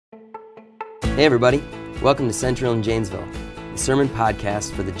Hey everybody, welcome to Central in Janesville, the sermon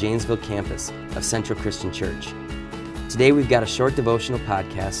podcast for the Janesville campus of Central Christian Church. Today we've got a short devotional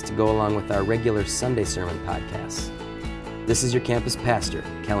podcast to go along with our regular Sunday sermon podcasts. This is your campus pastor,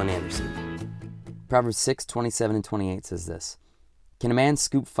 Kellen Anderson. Proverbs 6:27 and 28 says this, "Can a man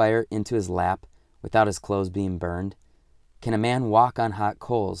scoop fire into his lap without his clothes being burned? Can a man walk on hot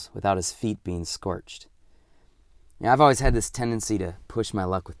coals without his feet being scorched?" Now, I've always had this tendency to push my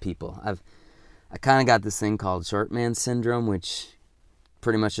luck with people. I kind of got this thing called short man syndrome, which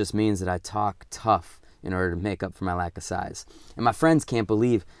pretty much just means that I talk tough in order to make up for my lack of size. And my friends can't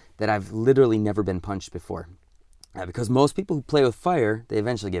believe that I've literally never been punched before. Because most people who play with fire, they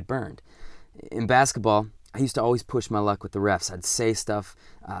eventually get burned. In basketball, I used to always push my luck with the refs. I'd say stuff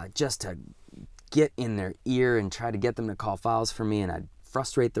just to get in their ear and try to get them to call fouls for me, and I'd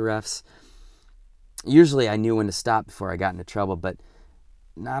frustrate the refs. Usually I knew when to stop before I got into trouble, but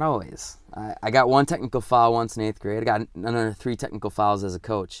not always. I got one technical foul once in 8th grade. I got another 3 technical fouls as a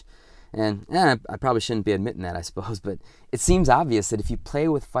coach. And I probably shouldn't be admitting that, I suppose, but it seems obvious that if you play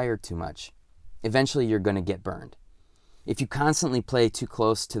with fire too much, eventually you're going to get burned. If you constantly play too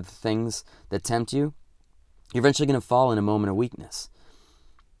close to the things that tempt you, you're eventually going to fall in a moment of weakness.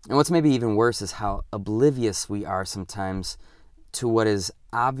 And what's maybe even worse is how oblivious we are sometimes to what is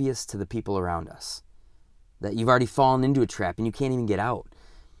obvious to the people around us. That you've already fallen into a trap and you can't even get out.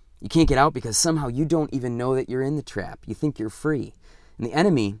 You can't get out because somehow you don't even know that you're in the trap. You think you're free. And the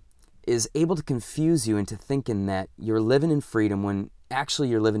enemy is able to confuse you into thinking that you're living in freedom when actually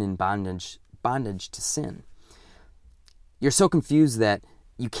you're living in bondage to sin. You're so confused that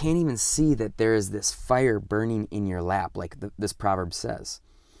you can't even see that there is this fire burning in your lap, like this proverb says.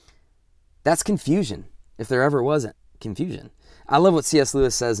 That's confusion, if there ever was confusion. I love what C.S.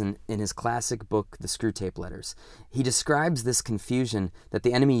 Lewis says in his classic book, The Screwtape Letters. He describes this confusion that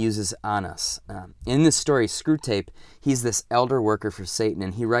the enemy uses on us. In this story, Screwtape, he's this elder worker for Satan,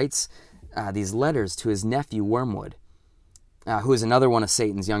 and he writes these letters to his nephew, Wormwood, who is another one of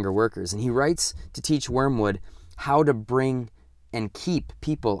Satan's younger workers. And he writes to teach Wormwood how to bring and keep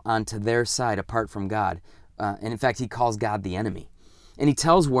people onto their side apart from God. And in fact, he calls God the enemy. And he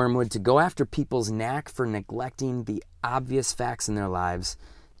tells Wormwood to go after people's knack for neglecting the obvious facts in their lives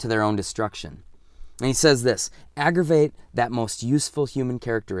to their own destruction. And he says this, "Aggravate that most useful human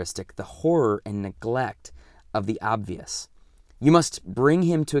characteristic, the horror and neglect of the obvious. You must bring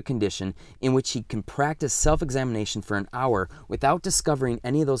him to a condition in which he can practice self-examination for an hour without discovering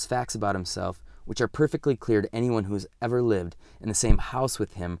any of those facts about himself which are perfectly clear to anyone who has ever lived in the same house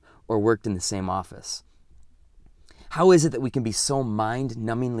with him or worked in the same office. How is it that we can be so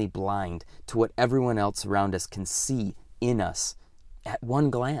mind-numbingly blind to what everyone else around us can see in us at one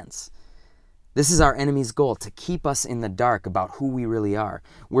glance? This is our enemy's goal, to keep us in the dark about who we really are.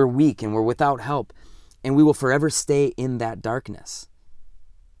 We're weak and we're without help, and we will forever stay in that darkness.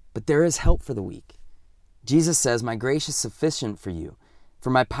 But there is help for the weak. Jesus says, 'My grace is sufficient for you, for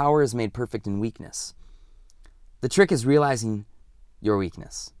my power is made perfect in weakness.' The trick is realizing your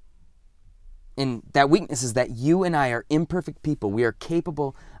weakness. And that weakness is that you and I are imperfect people. We are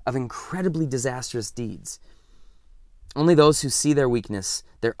capable of incredibly disastrous deeds. Only those who see their weakness,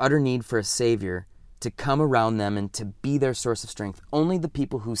 their utter need for a Savior to come around them and to be their source of strength, only the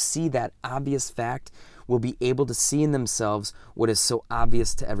people who see that obvious fact will be able to see in themselves what is so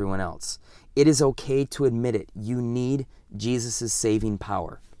obvious to everyone else. It is okay to admit it. You need Jesus' saving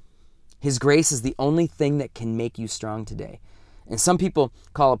power. His grace is the only thing that can make you strong today. And some people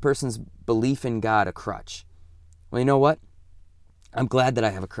call a person's belief in God a crutch. Well, you know what? I'm glad that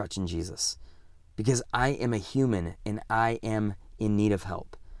I have a crutch in Jesus, because I am a human and I am in need of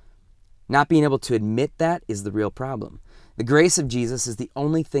help. Not being able to admit that is the real problem. The grace of Jesus is the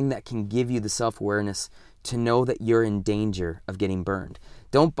only thing that can give you the self-awareness to know that you're in danger of getting burned.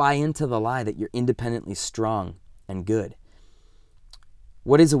 Don't buy into the lie that you're independently strong and good.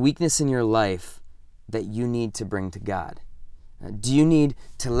 What is a weakness in your life that you need to bring to God? Do you need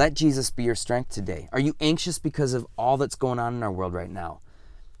to let Jesus be your strength today? Are you anxious because of all that's going on in our world right now?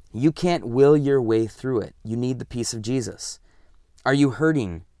 You can't will your way through it. You need the peace of Jesus. Are you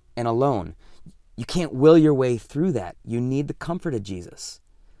hurting and alone? You can't will your way through that. You need the comfort of Jesus.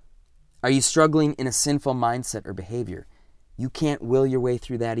 Are you struggling in a sinful mindset or behavior? You can't will your way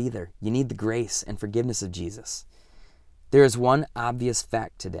through that either. You need the grace and forgiveness of Jesus. There is one obvious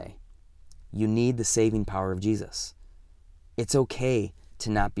fact today. You need the saving power of Jesus. It's okay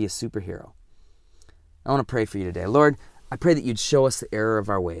to not be a superhero. I want to pray for you today. Lord, I pray that you'd show us the error of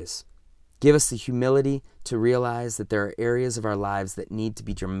our ways. Give us the humility to realize that there are areas of our lives that need to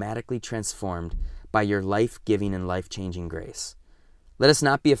be dramatically transformed by your life-giving and life-changing grace. Let us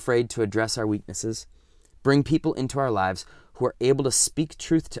not be afraid to address our weaknesses. Bring people into our lives who are able to speak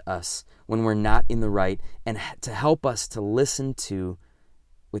truth to us when we're not in the right, and to help us to listen to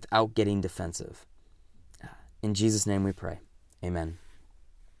without getting defensive. In Jesus' name we pray. Amen.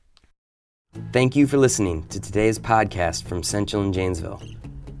 Thank you for listening to today's podcast from Central in Janesville.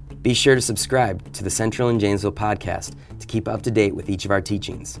 Be sure to subscribe to the Central in Janesville podcast to keep up to date with each of our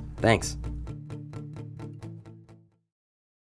teachings. Thanks.